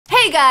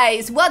Hey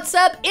guys, what's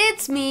up?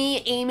 It's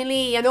me,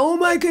 Emily, and oh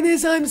my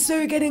goodness, I'm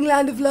so getting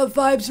Land of Love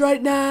vibes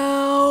right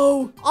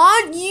now.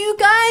 Aren't you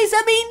guys?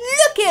 I mean,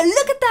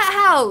 look at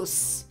that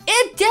house.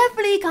 It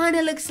definitely kind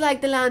of looks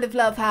like the Land of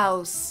Love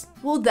house.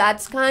 Well,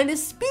 that's kind of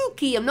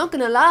spooky, I'm not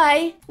gonna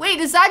lie. Wait,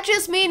 does that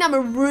just mean I'm a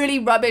really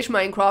rubbish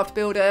Minecraft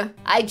builder?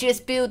 I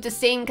just build the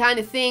same kind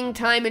of thing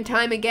time and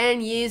time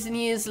again, years and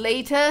years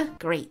later?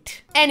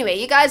 Great. Anyway,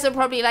 you guys are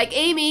probably like,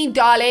 Amy,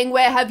 darling,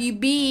 where have you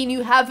been?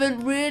 You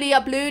haven't really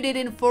uploaded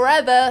in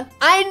forever.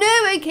 I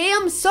know, okay,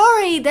 I'm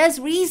sorry. There's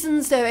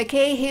reasons though,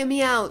 okay? Hear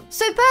me out.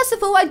 So first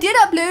of all, I did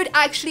upload,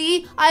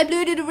 actually. I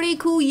uploaded a really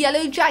cool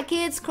Yellow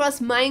Jackets cross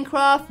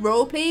Minecraft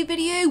roleplay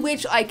video,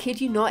 which I kid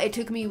you not, it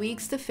took me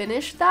weeks to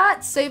finish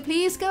that. So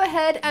please go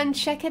ahead and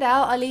check it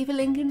out. I'll leave a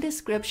link in the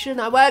description.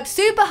 I worked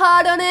super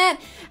hard on it.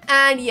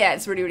 And yeah,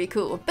 it's really, really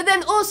cool. But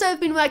then also I've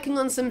been working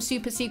on some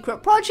super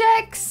secret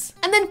projects.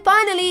 And then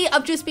finally,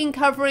 I've just been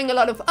covering a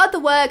lot of other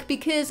work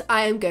because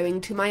I am going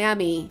to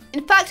Miami.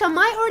 In fact, I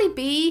might already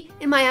be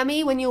in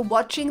Miami when you're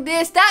watching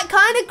this. That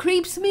kind of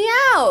creeps me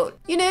out.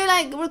 You know,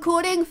 like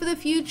recording for the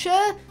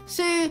future.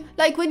 So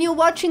like when you're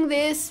watching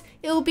this,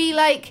 it'll be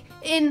like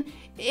in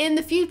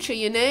the future,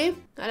 you know?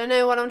 I don't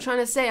know what I'm trying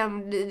to say.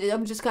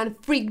 I'm just kind of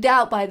freaked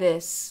out by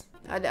this.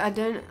 My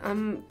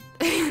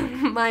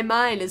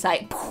mind is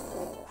like,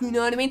 you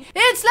know what I mean?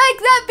 It's like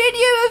that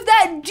video of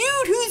that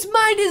dude whose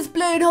mind is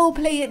blown. Oh,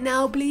 play it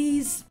now,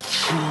 please.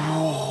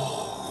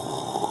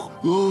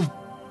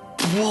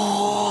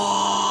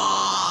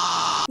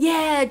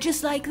 Yeah,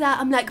 just like that.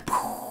 I'm like,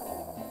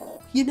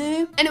 you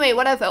know? Anyway,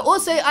 whatever.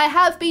 Also, I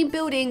have been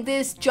building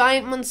this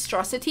giant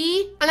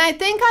monstrosity, and I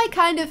think I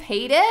kind of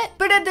hate it,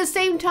 but at the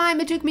same time,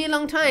 it took me a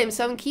long time,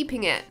 so I'm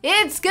keeping it.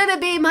 It's gonna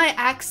be my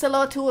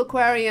axolotl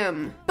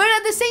aquarium. But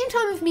at the same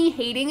time of me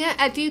hating it,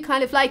 I do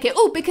kind of like it.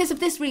 Oh, because of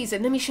this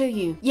reason. Let me show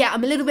you. Yeah,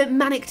 I'm a little bit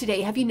manic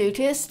today. Have you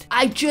noticed?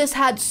 I just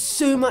had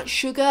so much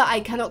sugar, I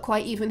cannot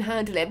quite even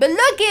handle it. But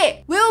look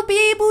it! We'll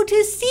be able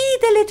to see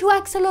the little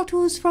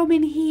axolotls from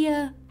in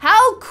here.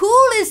 How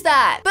cool is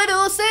that? But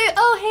also,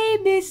 oh hey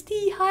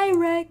Misty, hi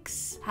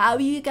Rex. How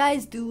are you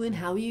guys doing?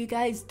 How are you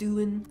guys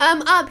doing?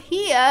 Up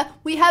here,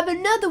 we have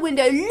another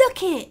window.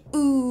 Look it.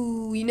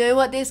 Ooh, you know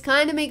what? This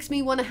kind of makes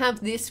me want to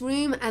have this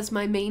room as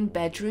my main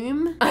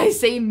bedroom. I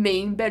say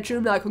main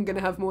bedroom like I'm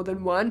gonna have more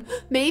than one.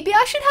 Maybe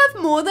I should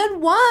have more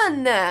than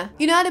one.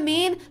 You know what I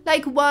mean?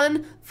 Like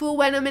one for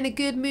when I'm in a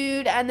good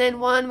mood and then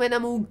one when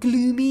I'm all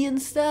gloomy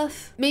and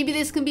stuff. Maybe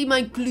this can be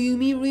my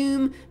gloomy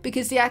room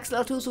because the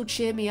axolotls will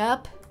cheer me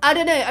up. I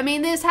don't know, I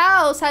mean this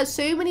house has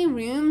so many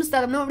rooms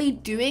that I'm not really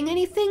doing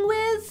anything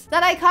with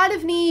that I kind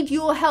of need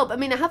your help. I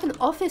mean I have an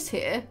office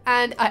here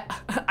and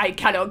I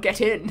cannot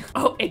get in.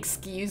 Oh,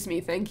 excuse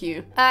me, thank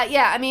you.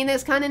 Yeah, I mean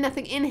there's kind of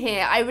nothing in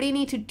here. I really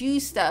need to do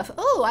stuff.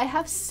 Oh, I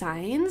have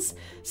signs.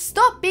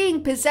 Stop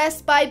being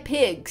possessed by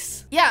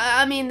pigs. Yeah,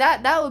 I mean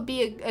that would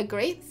be a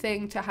great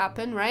thing to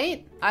happen,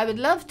 right? I would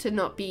love to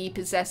not be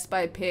possessed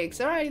by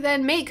pigs. Alright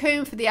then, make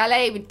home for the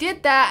LA. We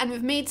did that and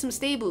we've made some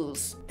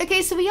stables.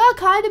 Okay, so we are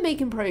kind of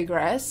making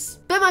progress.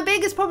 But my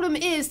biggest problem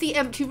is the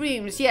empty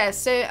rooms. Yeah,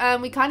 so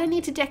we kind of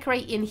need to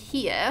decorate in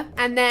here.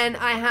 And then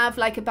I have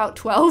like about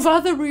 12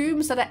 other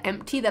rooms that are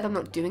empty that I'm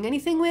not doing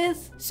anything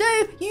with. So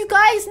you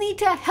guys need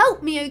to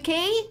help me,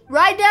 okay?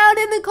 Write down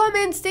in the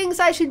comments things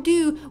I should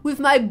do with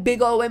my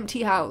big old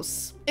empty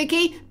house.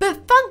 Okay,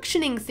 but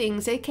functioning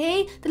things,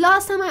 okay? The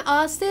last time I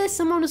asked this,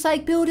 someone was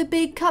like, build a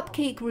big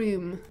cupcake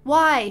room.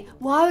 Why?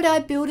 Why would I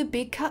build a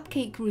big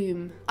cupcake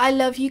room? I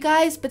love you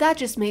guys, but that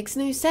just makes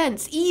no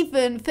sense,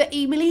 even for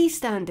Emily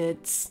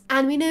standards.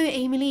 And we know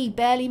Emily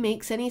barely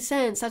makes any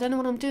sense. I don't know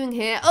what I'm doing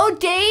here. Oh,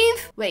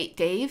 Dave! Wait,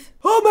 Dave?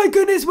 Oh my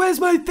goodness, where's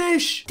my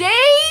fish?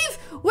 Dave!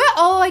 Where?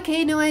 Oh,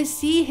 okay, no, I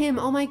see him.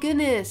 Oh my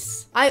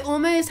goodness. I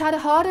almost had a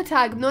heart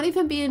attack. I'm not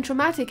even being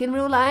dramatic in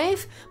real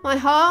life. My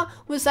heart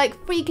was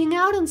like freaking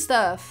out and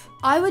stuff.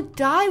 I would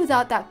die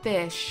without that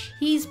fish.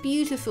 He's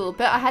beautiful,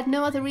 but I had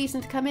no other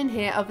reason to come in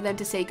here other than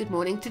to say good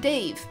morning to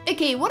Dave.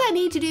 Okay, what I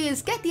need to do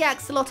is get the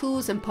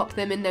axolotls and pop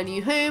them in their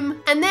new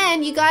home. And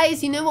then, you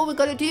guys, you know what we've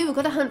got to do? We've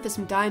got to hunt for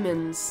some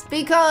diamonds.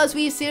 Because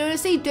we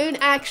seriously don't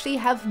actually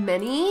have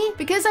many.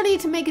 Because I need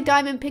to make a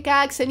diamond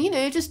pickaxe and, you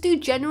know, just do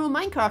general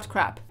Minecraft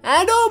crap.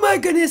 And oh my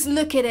goodness,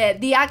 look at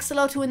it. The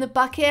axolotl in the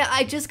bucket.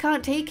 I just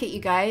can't take it, you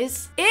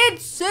guys.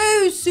 It's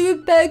so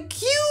super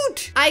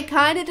cute. I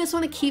kind of just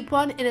want to keep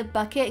one in a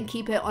bucket and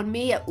keep it on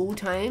me at all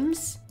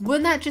times.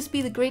 Wouldn't that just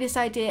be the greatest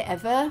idea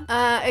ever?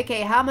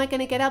 Okay, how am I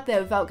gonna get up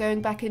there without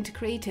going back into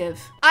creative?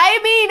 I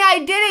mean,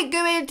 I didn't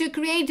go into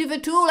creative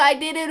at all. I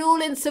did it all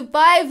in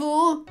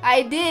survival.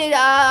 I did,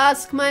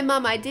 ask my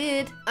mum, I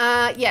did.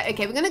 Yeah,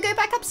 okay, we're gonna go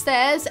back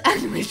upstairs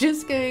and we're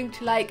just going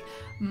to like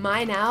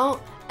mine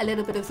out a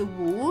little bit of the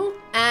wall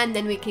and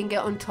then we can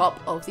get on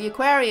top of the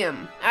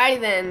aquarium. Alrighty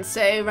then,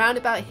 so round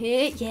about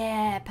here,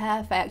 yeah,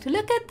 perfect.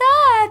 Look at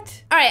that.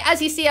 All right,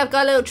 as you see, I've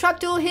got a little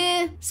trapdoor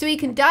here, so we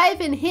can dive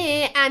in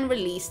here and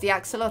release the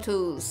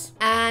axolotls.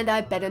 And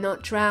I better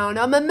not drown.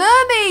 I'm a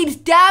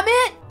mermaid, damn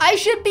it! I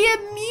should be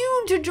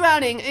immune to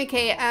drowning.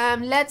 Okay,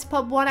 let's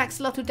pop one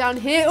axolotl down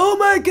here. Oh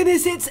my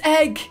goodness, it's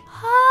Egg.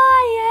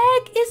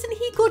 Hi, Egg. Isn't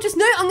he gorgeous?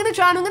 No, I'm gonna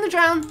drown. I'm gonna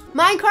drown.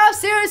 Minecraft,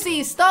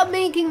 seriously, stop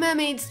making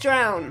mermaids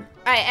drown.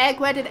 All right, Egg,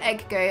 where did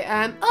Egg go?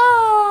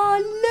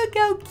 Oh, look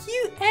how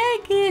cute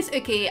Egg is.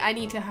 Okay, I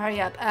need to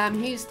hurry up.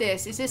 Who's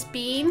this? Is this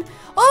Bean?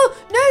 Oh,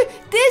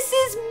 no, this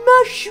is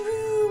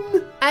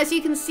Mushroom. As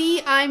you can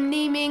see, I'm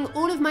naming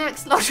all of my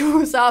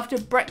axolotls after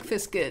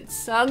breakfast goods.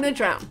 So I'm gonna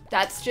drown.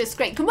 That's just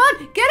great. Come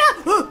on, get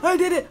out. Oh, I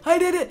did it. I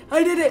did it.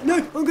 I did it.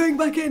 No, I'm going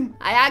back in.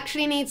 I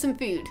actually need some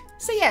food.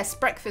 So yes,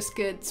 breakfast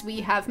goods.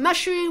 We have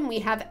mushroom, we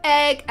have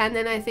egg, and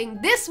then I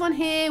think this one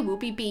here will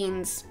be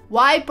beans.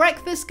 Why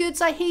breakfast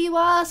goods, I hear you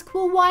ask?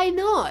 Well, why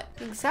not?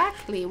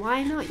 Exactly,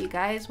 why not, you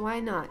guys?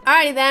 Why not?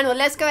 Alrighty then, well,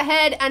 let's go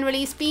ahead and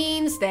release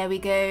beans. There we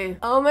go.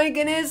 Oh my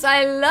goodness,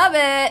 I love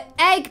it.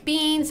 Egg,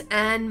 beans,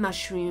 and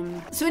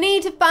mushroom. So we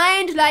need to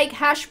find like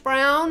hash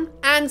brown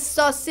and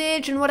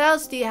sausage, and what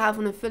else do you have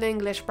on a full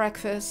English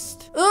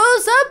breakfast?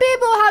 Oh, some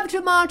people have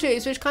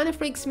tomatoes, which kind of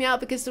freaks me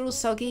out because they're all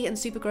soggy and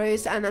super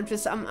gross, and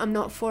I'm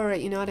not for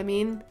it, you know what I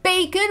mean?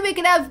 Bacon, we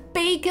can have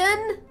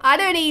bacon. I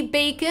don't eat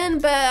bacon,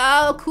 but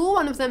I'll call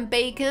one of them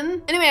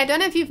bacon. Anyway, I don't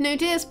know if you've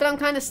noticed, but I'm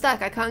kind of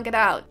stuck. I can't get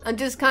out. I'm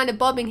just kind of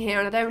bobbing here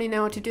and I don't really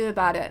know what to do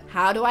about it.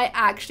 How do I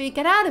actually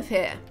get out of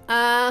here?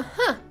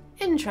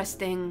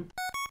 Interesting.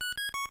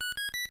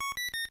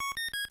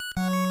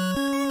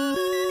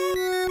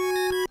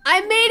 I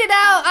made it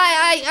out.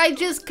 I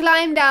just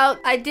climbed out.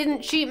 I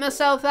didn't shoot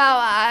myself out.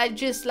 I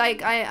just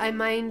like, I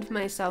mined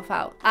myself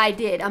out. I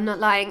did. I'm not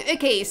lying.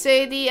 Okay,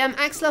 so the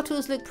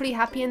axolotls look pretty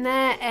happy in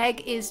there.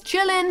 Egg is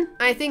chilling.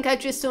 I think I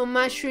just saw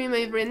mushroom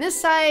over in this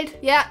side.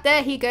 Yeah,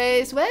 there he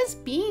goes. Where's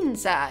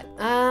Beans at?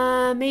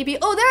 Maybe.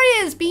 Oh, there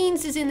he is.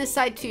 Beans is in this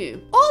side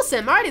too.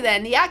 Awesome. Alrighty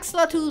then. The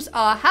axolotls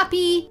are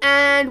happy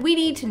and we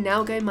need to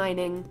now go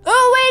mining.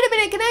 Oh, wait a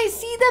minute. Can I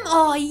see them?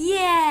 Oh,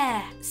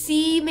 yeah.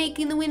 See,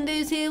 making the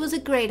windows here was a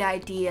great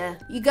idea.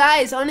 You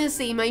guys,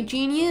 honestly, my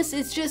genius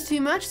is just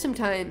too much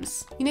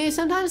sometimes. You know,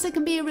 sometimes it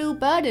can be a real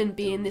burden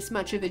being this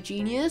much of a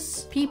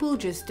genius. People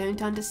just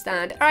don't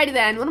understand. Alrighty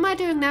then, what am I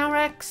doing now,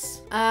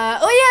 Rex?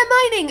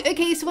 Oh yeah, mining.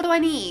 Okay, so what do I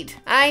need?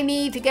 I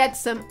need to get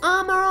some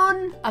armor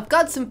on. I've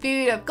got some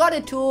food, I've got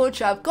a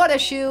torch, I've got a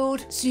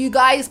shield. So you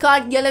guys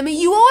can't yell at me.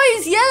 You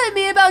always yell at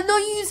me about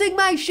not using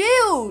my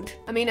shield.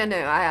 I mean, I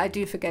know, I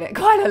do forget it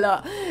quite a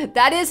lot.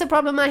 That is a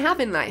problem I have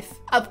in life.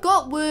 I've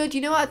got wood.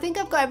 You know what? I think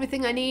I've got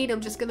everything I need.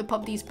 I'm just gonna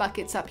pop these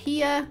buckets up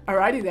here.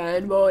 Alrighty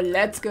then, well,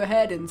 let's go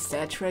ahead and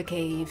search for a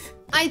cave.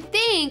 I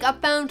think I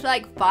found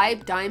like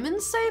 5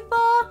 diamonds so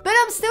far, but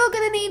I'm still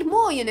gonna need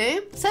more, you know?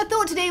 So I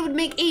thought today would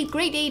make a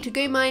great day to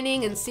go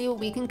mining and see what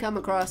we can come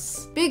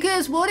across.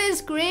 Because what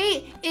is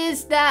great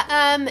is that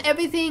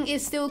everything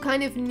is still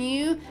kind of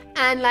new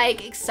and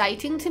like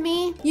exciting to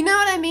me. You know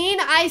what I mean?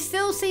 I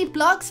still see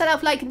blocks that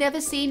I've like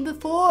never seen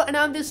before and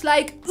I'm just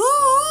like,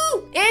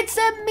 ooh, it's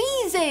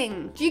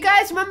amazing. Do you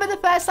guys remember the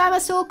first time I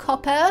saw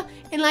copper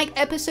in like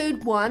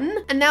episode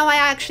 1? And now I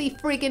actually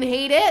freaking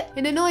hate it.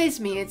 It annoys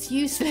me, it's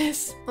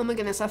useless. Oh my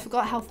goodness, I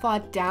forgot how far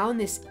down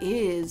this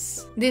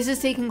is. This is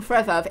taking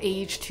forever. I've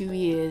aged 2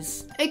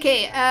 years.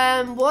 Okay,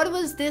 what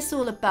was this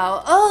all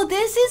about? Oh,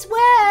 this is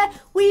where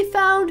we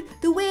found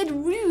the weird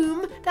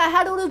room that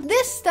had all of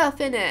this stuff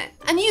in it.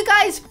 And you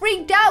guys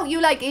freaked out.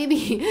 You like,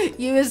 Amy,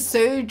 you were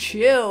so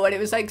chill and it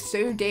was like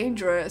so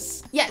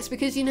dangerous. Yes,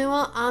 because you know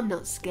what? I'm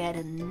not scared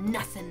of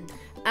nothing.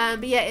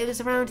 But yeah, it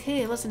was around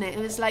here, wasn't it? It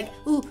was like,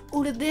 ooh,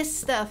 all of this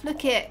stuff.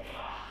 Look it.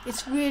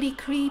 It's really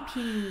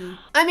creepy.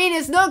 I mean,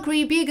 it's not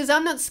creepy because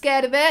I'm not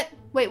scared of it.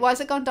 Wait, why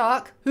has it gone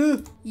dark?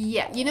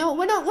 Yeah, you know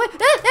what?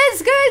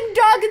 It's going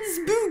dark and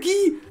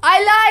spooky. I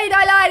lied.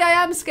 I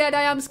am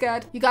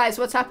scared. You guys,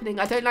 what's happening?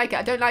 I don't like it.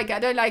 I don't like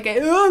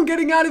it. Oh, I'm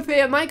getting out of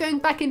here. Am I going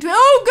back into it?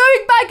 Oh, I'm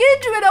going back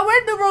into it. I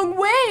went the wrong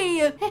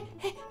way.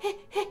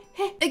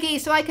 Okay,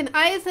 so I can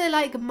either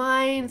like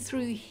mine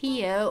through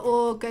here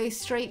or go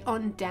straight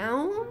on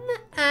down.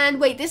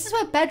 And wait, this is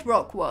where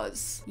bedrock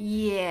was.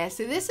 Yeah,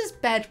 so this is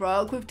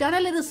bedrock. We've done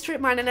a little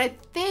strip mine and I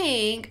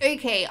think,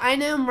 okay, I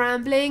know I'm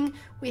rambling.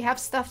 We have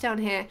stuff down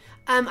here.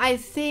 I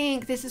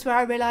think this is where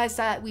I realized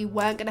that we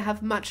weren't going to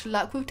have much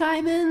luck with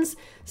diamonds.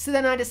 So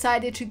then I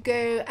decided to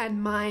go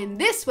and mine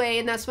this way.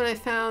 And that's when I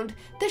found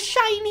the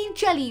shiny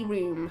jelly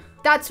room.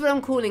 That's what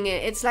I'm calling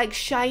it. It's like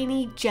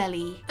shiny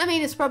jelly. I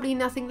mean, it's probably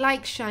nothing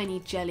like shiny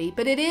jelly,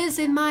 but it is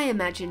in my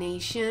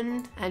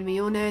imagination. And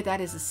we all know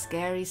that is a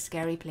scary,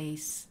 scary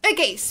place.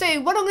 Okay, so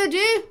what I'm going to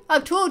do,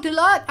 I've talked a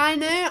lot. I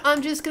know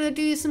I'm just going to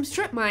do some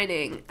strip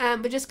mining.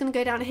 We're just going to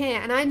go down here.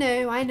 And I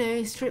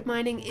know strip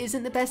mining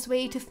isn't the best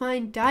way to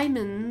find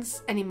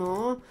diamonds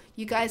anymore.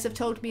 You guys have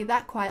told me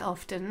that quite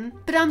often.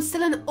 But I'm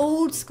still an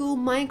old school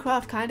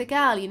Minecraft kind of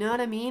gal, you know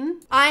what I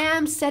mean? I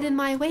am set in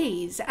my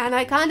ways and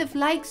I kind of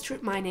like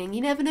strip mining.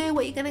 You never know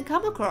what you're gonna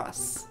come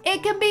across.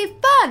 It can be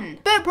fun,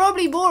 but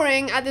probably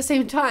boring at the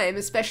same time,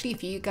 especially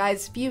for you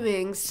guys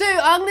viewing. So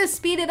I'm gonna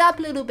speed it up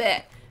a little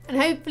bit.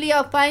 And hopefully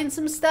I'll find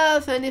some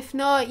stuff. And if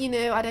not, you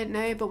know, I don't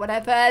know, but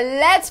whatever.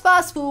 Let's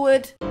fast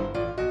forward.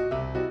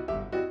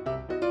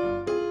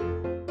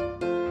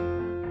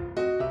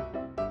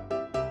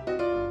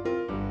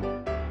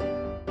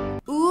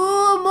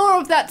 Ooh, more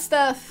of that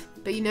stuff.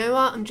 But you know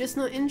what? I'm just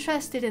not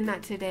interested in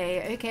that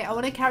today. Okay, I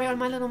want to carry on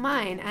my little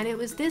mine. And it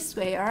was this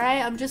way,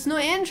 alright? I'm just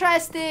not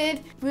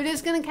interested. We're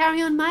just going to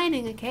carry on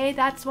mining, okay?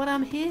 That's what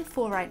I'm here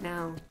for right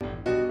now.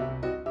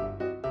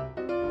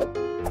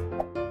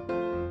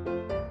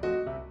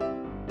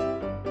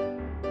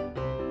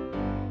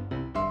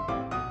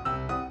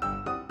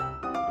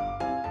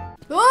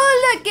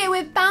 Oh, look it,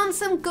 we've found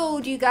some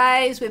gold, you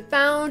guys. We've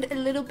found a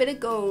little bit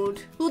of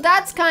gold. Well,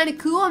 that's kind of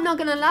cool, I'm not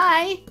gonna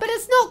lie. But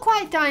it's not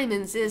quite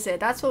diamonds, is it?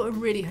 That's what we're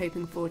really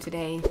hoping for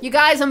today. You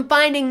guys, I'm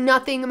finding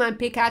nothing and my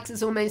pickaxe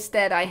is almost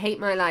dead. I hate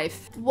my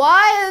life.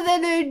 Why are there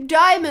no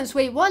diamonds?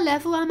 Wait, what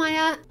level am I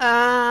at?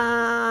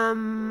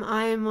 I'm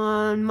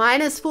on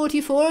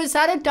 -44. Is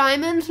that a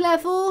diamond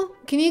level?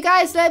 Can you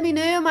guys let me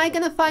know? Am I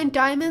gonna find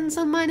diamonds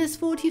on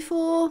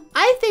 -44?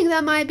 I think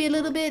that might be a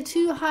little bit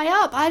too high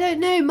up. I don't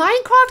know.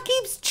 Minecraft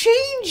keeps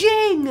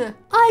changing.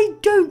 I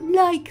don't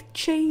like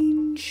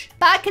change.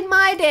 Back in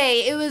my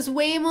day, it was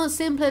way more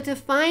simpler to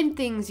find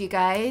things, you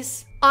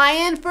guys.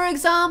 Iron, for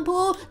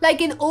example, like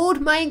in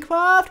old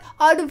Minecraft,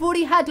 I'd have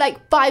already had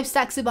like 5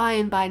 stacks of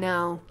iron by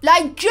now.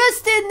 Like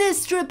just in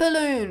this strip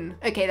alone.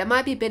 Okay, that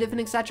might be a bit of an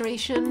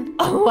exaggeration.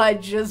 Oh, I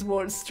just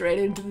walked straight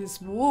into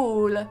this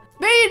wall.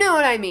 But you know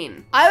what I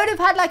mean. I would have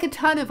had like a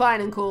ton of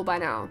iron and coal by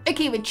now.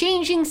 Okay, we're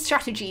changing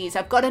strategies.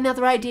 I've got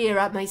another idea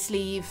up my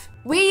sleeve.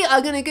 We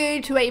are gonna go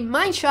to a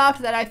mine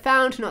shaft that I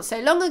found not so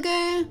long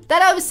ago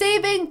that I was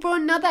saving for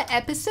another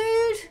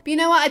episode. But you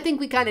know what? I think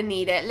we kind of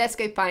need it. Let's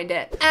go find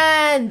it.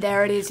 And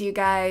there it is, you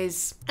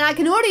guys. And I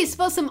can already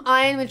spot some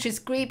iron, which is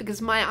great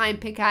because my iron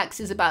pickaxe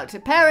is about to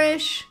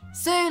perish.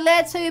 So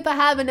let's hope I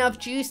have enough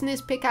juice in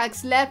this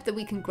pickaxe left that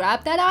we can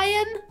grab that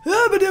iron.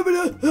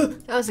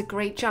 That was a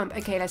great jump.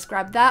 Okay, let's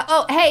grab that.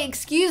 Oh, hey,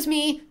 excuse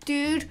me,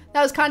 dude.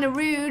 That was kind of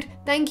rude.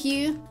 Thank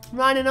you.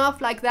 Running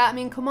off like that. I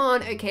mean, come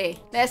on. Okay,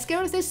 let's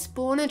go with this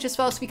spawner just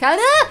fast we can.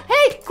 Ah,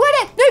 hey, quit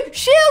it. No,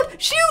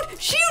 shield, shield,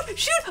 shield,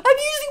 shield. I'm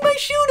using my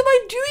shield. Am I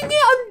doing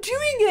it? I'm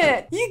doing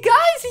it. You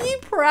guys, are you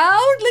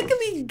proud? Look at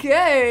me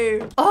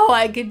go. Oh,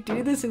 I could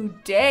do this all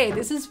day.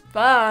 This is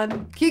fun.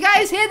 Can you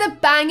guys hear the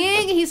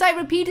banging? He's like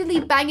repeatedly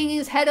banging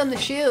his head on the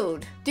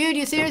shield. Dude,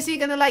 you're seriously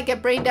gonna like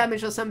get brain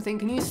damage or something.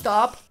 Can you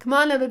stop? Come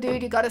on, little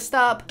dude, you gotta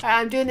stop. All right,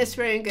 I'm doing this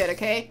very good,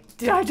 okay?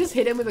 Did I just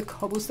hit him with a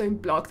cobblestone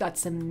block?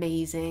 That's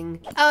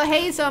amazing. Oh,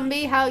 hey,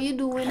 zombie. How you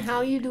doing?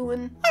 How you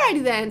doing?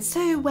 Alrighty then.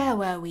 So, where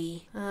were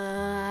we?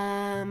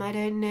 I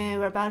don't know.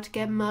 We're about to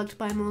get mugged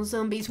by more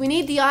zombies. We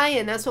need the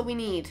iron. That's what we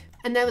need.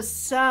 And there was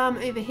some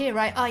over here,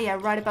 right? Oh, yeah,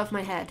 right above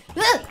my head.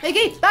 Ah,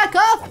 okay, back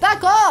off.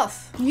 Back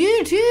off.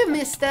 You too,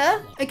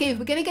 mister. Okay, if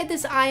we're going to get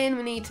this iron,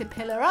 we need to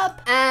pillar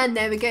up. And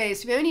there we go.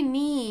 So we only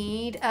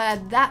need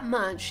that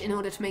much in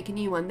order to make a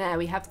new one. There,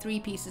 we have 3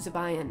 pieces of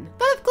iron.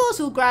 But of course,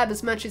 we'll grab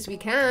as much as we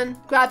can.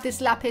 Grab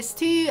this lapis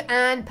too,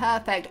 and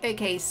perfect.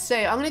 Okay, so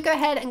I'm going to go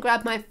ahead and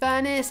grab my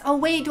furnace. Oh,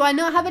 wait, do I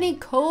not have any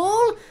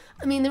coal?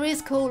 I mean, there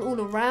is coal all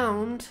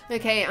around.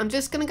 Okay, I'm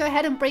just gonna go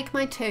ahead and break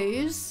my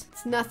toes.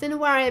 It's nothing to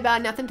worry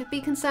about, nothing to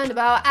be concerned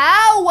about.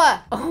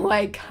 Ow! Oh,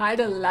 I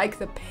kinda like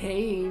the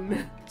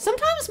pain.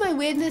 Sometimes my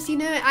weirdness, you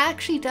know, it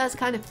actually does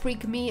kind of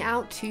freak me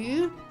out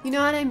too. You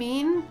know what I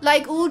mean?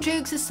 Like, all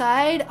jokes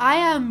aside, I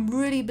am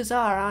really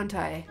bizarre, aren't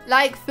I?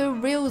 Like, for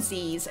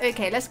realsies.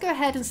 Okay, let's go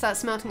ahead and start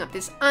smelting up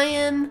this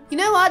iron. You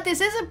know what?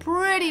 This is a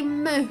pretty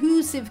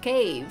massive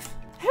cave.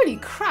 Holy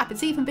crap,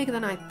 it's even bigger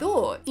than I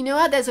thought. You know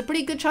what? There's a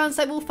pretty good chance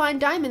that we'll find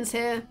diamonds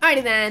here.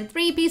 Alrighty then,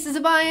 3 pieces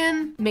of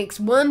iron makes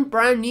 1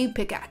 brand new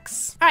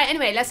pickaxe. Alright,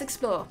 anyway, let's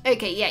explore.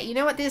 Okay, yeah, you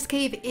know what? This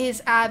cave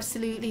is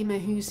absolutely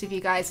massive,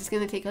 you guys. It's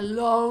gonna take a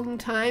long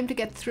time to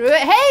get through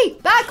it. Hey,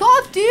 back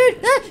off,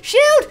 dude!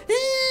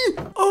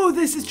 Shield! Oh,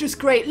 this is just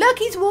great. Look,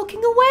 he's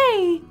walking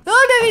away.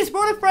 Oh no, he's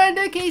brought a friend.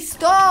 Okay,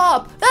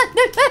 stop. No,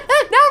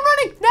 now I'm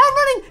running. Now I'm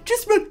running.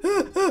 Just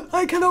run.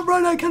 I cannot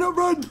run. I cannot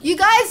run. You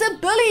guys are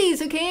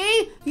bullies,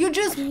 okay? You're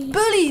just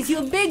bullies.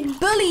 You're big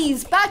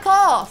bullies. Back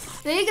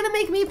off. Are you gonna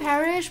make me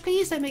perish?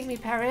 Please don't make me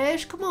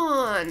perish. Come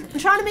on. I'm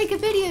trying to make a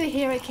video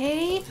here,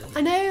 okay?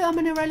 I know I'm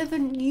an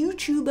irrelevant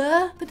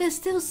YouTuber, but there's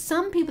still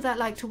some people that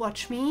like to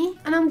watch me.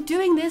 And I'm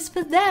doing this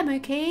for them,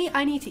 okay?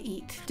 I need to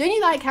eat. Don't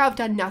you like how I've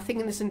done nothing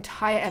in this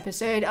entire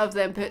episode other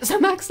than put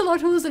some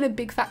axolotls in a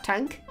big fat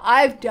tank?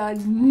 I've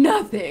done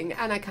nothing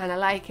and I kind of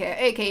like it.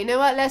 Okay, you know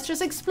what? Let's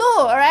just explore,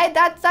 all right?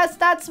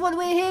 That's what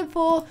we're here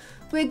for.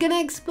 We're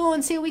gonna explore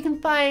and see what we can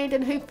find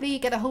and hopefully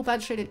get a whole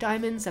bunch of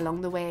diamonds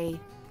along the way.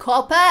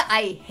 Copper,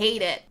 I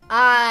hate it.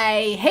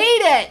 I hate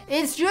it.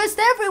 It's just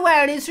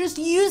everywhere and it's just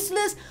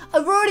useless.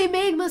 I've already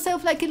made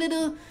myself like a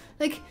little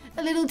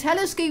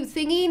telescope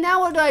thingy. Now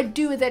what do I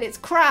do with it? It's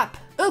crap.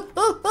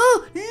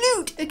 Oh,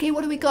 loot. Okay,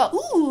 what do we got?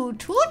 Ooh,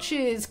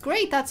 torches.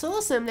 Great, that's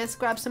awesome. Let's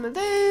grab some of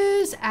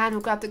those, and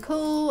we'll grab the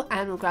coal,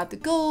 and we'll grab the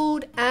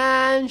gold,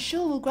 and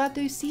sure, we'll grab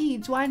those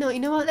seeds. Why not? You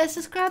know what? Let's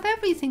just grab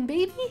everything,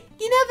 baby.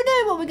 You never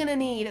know what we're gonna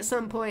need at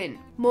some point.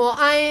 More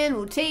iron,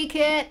 we'll take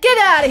it. Get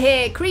out of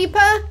here,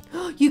 creeper.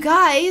 You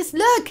guys,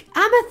 look,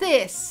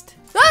 amethyst.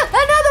 Ah,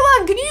 another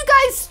one! Can you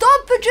guys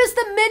stop for just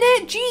a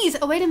minute? Jeez.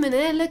 Oh, wait a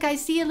minute. Look, I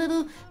see a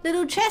little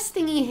chest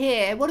thingy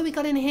here. What do we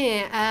got in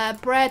here?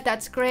 Bread,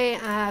 that's great.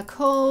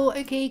 Coal,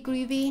 okay,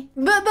 groovy.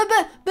 But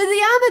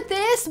the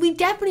amethyst, we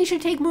definitely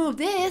should take more of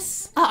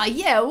this. Ah,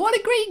 yeah, what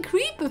a great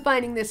creeper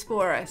finding this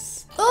for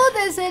us. Oh,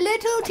 there's a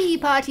little tea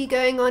party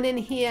going on in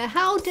here.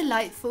 How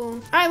delightful.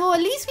 All right, well,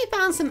 at least we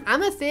found some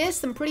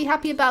amethyst. I'm pretty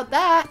happy about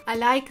that. I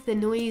like the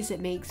noise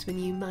it makes when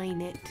you mine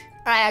it.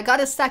 All right, I got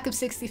a stack of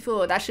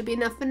 64. That should be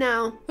enough for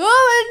now.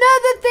 Oh,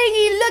 another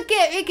thingy. Look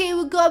at, okay,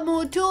 we've got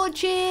more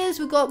torches,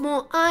 we've got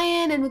more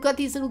iron, and we've got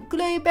these little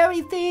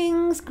glowberry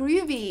things.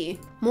 Groovy.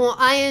 More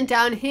iron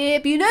down here,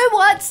 but you know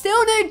what?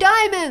 Still no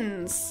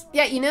diamonds.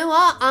 Yeah, you know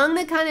what? I'm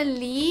gonna kind of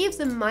leave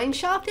the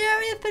mineshaft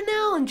area for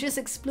now and just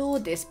explore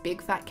this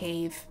big fat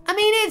cave. I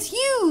mean, it's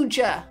huge.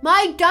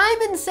 My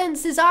diamond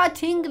senses are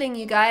tingling,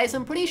 you guys.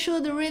 I'm pretty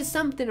sure there is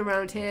something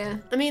around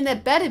here. I mean, there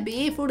better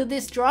be for all of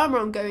this drama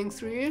I'm going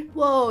through.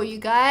 Whoa, you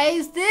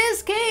guys,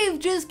 this cave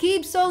just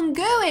keeps on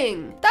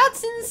going.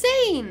 That's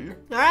insane.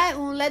 All right,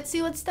 well, let's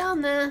see what's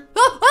down there.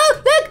 Oh,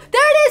 look,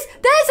 there it is.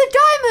 There's a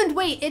diamond.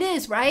 Wait, it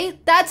is, right?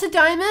 That's a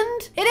diamond.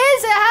 It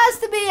is, it has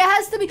to be, it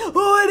has to be.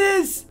 Oh, it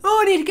is.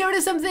 Oh, I need to get rid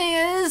of something.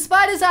 It is a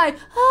spider's eye.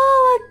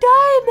 Oh, a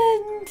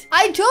diamond.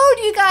 I told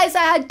you guys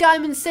I had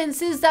diamond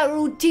senses that were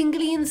all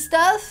tingly and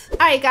stuff. All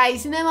right,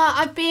 guys, you know what?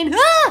 I've been, dude,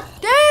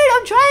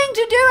 I'm trying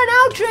to do an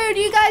outro. Do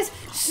you guys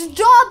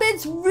stop?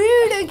 It's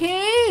rude,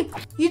 okay?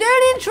 You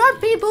don't interrupt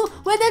people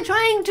when they're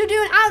trying to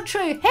do an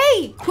outro.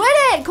 Hey, quit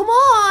it. Come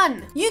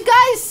on. You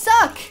guys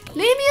suck.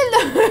 Leave me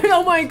alone.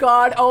 Oh my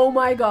God. Oh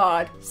my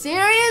God.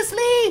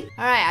 Seriously?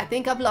 All right, I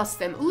think I've lost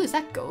them. Ooh, is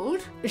that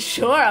gold?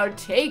 Sure, I'll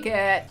take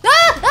it. No.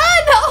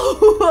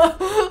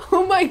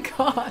 Oh my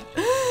God.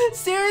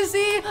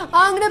 Seriously?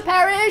 I'm gonna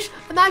perish.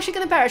 I'm actually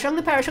gonna perish. I'm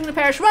gonna perish. I'm gonna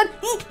perish. Run.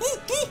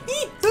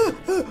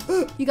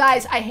 You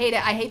guys, I hate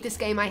it. I hate this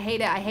game. I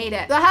hate it. I hate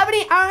it. Do I have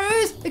any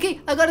arrows? Okay,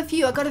 I got a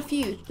few. I got a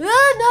few.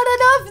 Not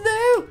enough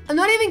though. I'm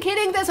not even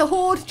kidding. There's a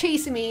horde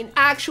chasing me. An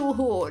actual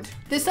horde.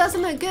 This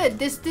doesn't look good.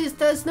 This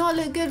does not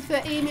look good for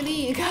Amy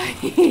Lee, you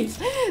guys.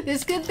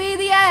 This could be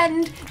the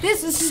end.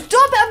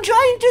 Stop it. I'm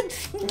trying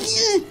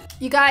to.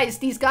 You guys,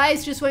 these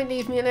guys just won't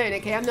leave me alone,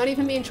 okay? I'm not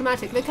even being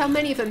traumatic. Look how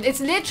many of them. It's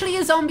literally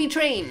a zombie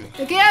train.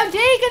 Okay, I'm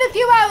taking a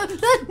few hours.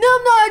 No,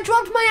 I'm not. I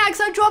dropped my axe.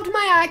 I dropped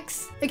my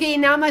axe. Okay,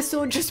 now my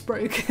sword just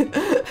broke.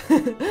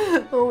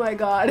 Oh my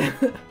God.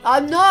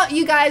 I'm not,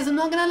 you guys, I'm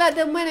not gonna let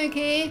them win,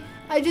 okay?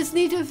 I just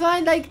need to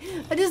find,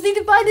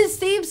 a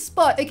safe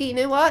spot. Okay, you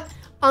know what?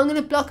 I'm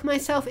gonna block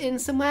myself in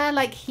somewhere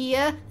like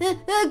here. Grab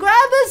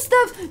the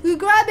stuff.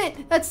 Grab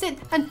it. That's it.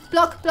 And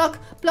block, block,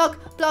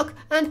 block, block,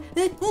 and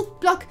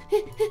block.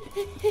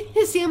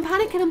 See, I'm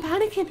panicking. I'm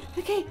panicking.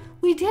 Okay,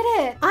 we did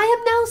it. I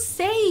am now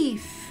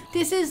safe.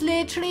 This is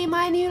literally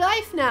my new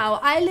life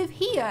now. I live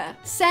here.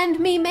 Send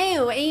me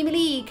mail, Amy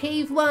Lee,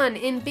 Cave 1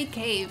 in Big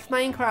Cave,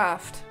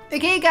 Minecraft.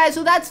 Okay, guys,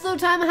 well, that's all the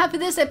time I have for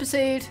this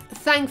episode.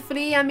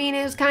 Thankfully, I mean,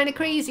 it was kind of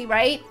crazy,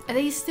 right? Are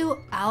they still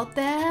out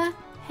there?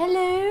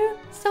 Hello,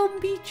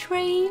 zombie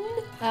train.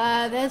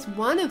 There's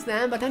one of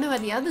them, but I don't know where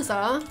the others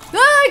are.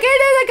 Oh, okay,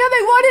 they're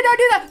coming. Why did I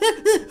do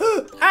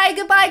that? All right,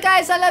 goodbye,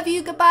 guys. I love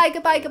you. Goodbye,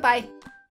 goodbye, goodbye.